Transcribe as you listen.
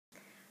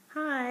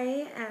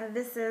Hi,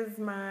 this is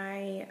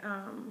my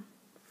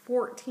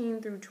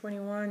 14 through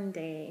 21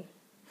 day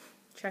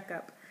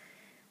checkup.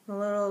 I'm a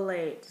little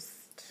late,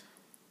 just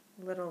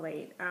a little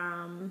late.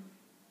 A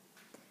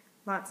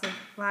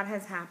lot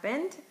has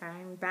happened.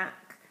 I'm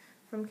back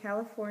from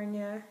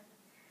California,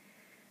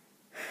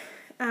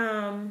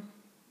 and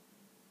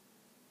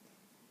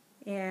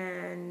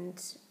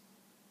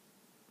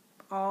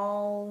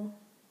all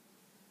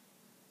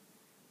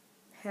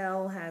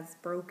hell has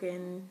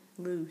broken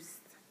loose.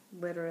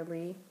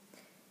 Literally,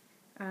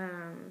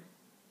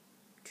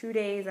 2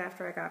 days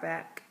after I got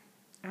back,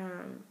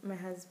 my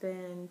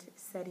husband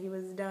said he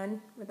was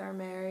done with our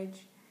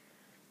marriage,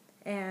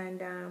 and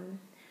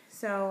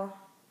so,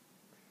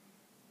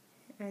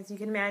 as you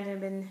can imagine, I've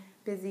been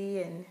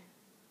busy and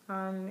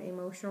on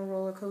emotional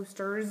roller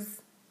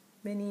coasters,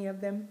 many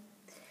of them.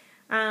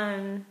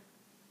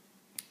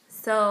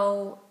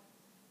 So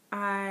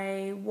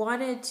I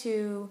wanted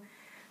to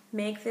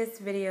make this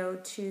video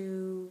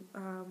to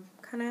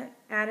kind of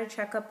add a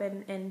checkup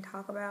and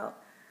talk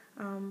about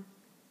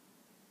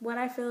what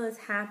I feel is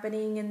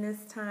happening in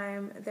this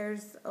time.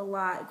 There's a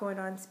lot going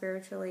on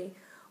spiritually.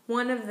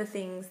 One of the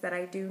things that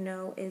I do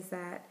know is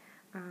that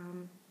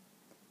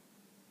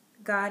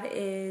God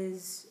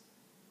is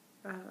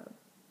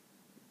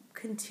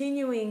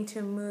continuing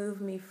to move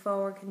me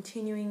forward,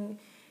 continuing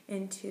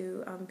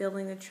into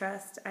building the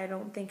trust. I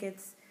don't think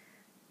it's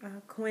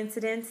a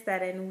coincidence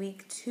that in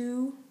week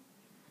 2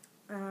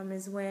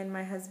 is when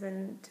my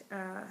husband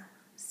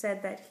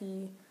said that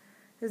he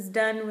is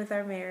done with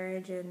our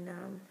marriage, and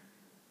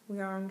we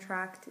are on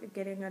track to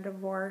getting a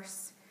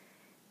divorce.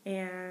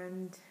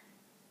 And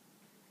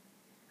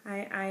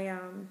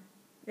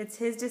it's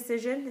his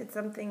decision. It's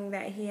something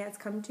that he has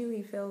come to.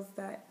 He feels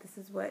that this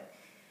is what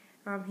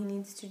he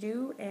needs to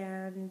do,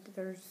 and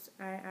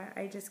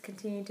I just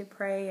continue to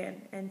pray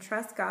and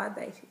trust God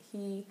that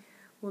he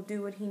will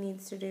do what he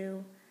needs to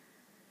do.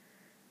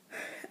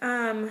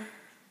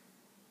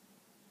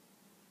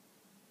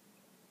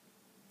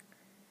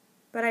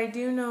 But I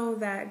do know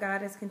that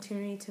God is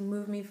continuing to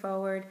move me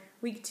forward.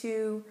 Week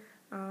 2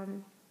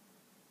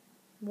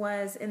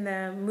 was in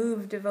the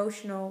Move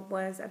devotional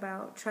was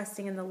about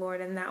trusting in the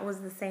Lord, and that was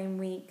the same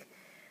week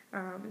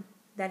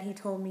that he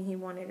told me he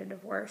wanted a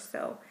divorce.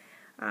 So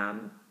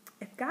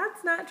if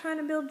God's not trying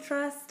to build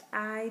trust,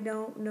 I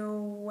don't know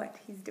what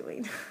he's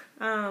doing.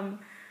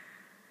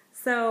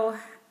 So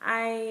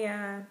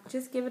I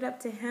just give it up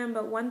to him.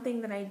 But one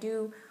thing that I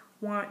do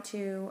want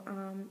to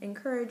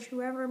encourage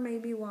whoever may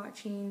be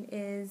watching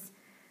is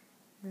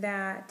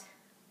that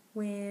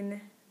when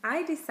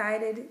I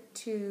decided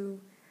to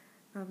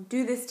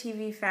do this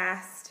TV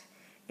fast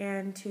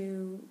and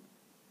to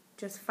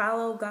just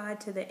follow God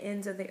to the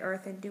ends of the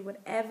earth and do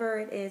whatever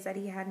it is that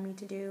he had me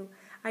to do,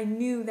 I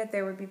knew that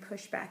there would be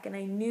pushback, and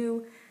I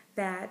knew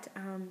that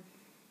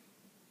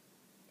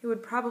it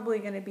would probably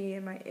be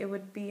in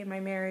my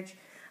marriage,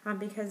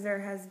 because there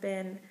has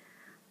been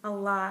a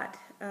lot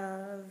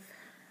of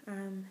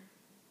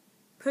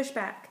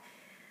pushback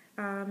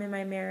in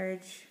my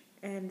marriage,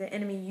 and the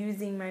enemy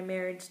using my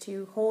marriage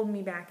to hold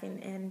me back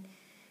and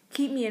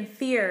keep me in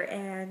fear.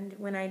 And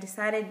when I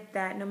decided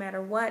that no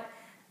matter what,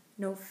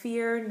 no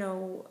fear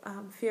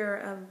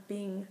of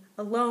being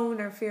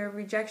alone or fear of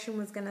rejection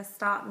was going to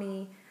stop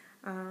me,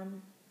 I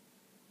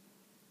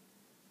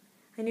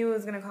knew it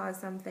was going to cause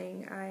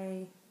something.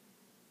 I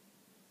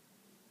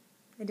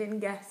didn't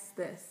guess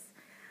this,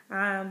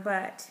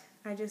 but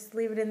I just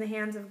leave it in the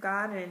hands of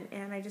God,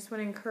 and I just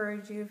want to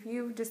encourage you, if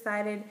you've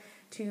decided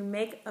to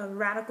make a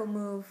radical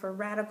move for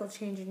radical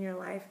change in your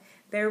life,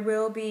 there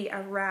will be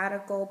a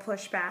radical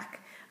pushback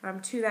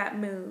to that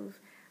move.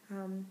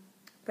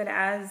 But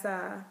as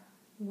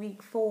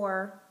week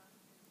 4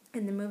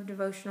 in the Move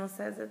devotional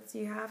says,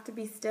 you have to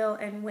be still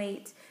and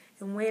wait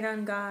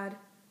on God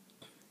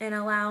and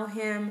allow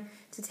him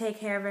to take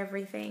care of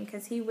everything,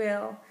 because he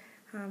will.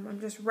 I'm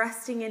just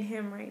resting in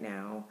him right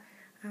now.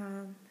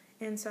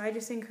 And so I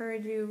just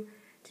encourage you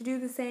to do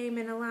the same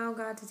and allow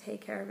God to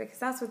take care of it, because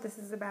that's what this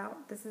is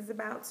about. This is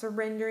about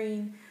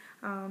surrendering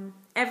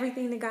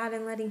everything to God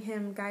and letting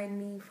him guide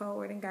me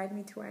forward and guide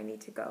me to where I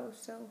need to go.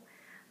 So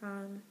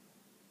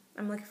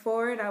I'm looking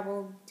forward. I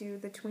will do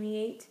the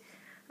 28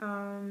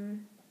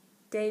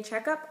 day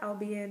checkup. I'll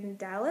be in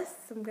Dallas.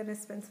 I'm going to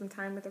spend some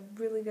time with a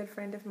really good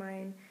friend of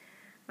mine,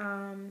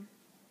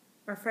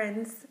 or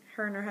friends,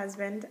 her and her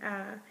husband,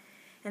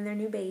 and their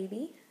new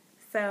baby.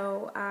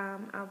 So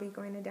I'll be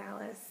going to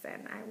Dallas,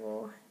 and I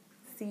will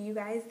see you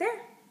guys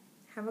there.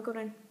 Have a good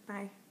one.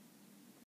 Bye.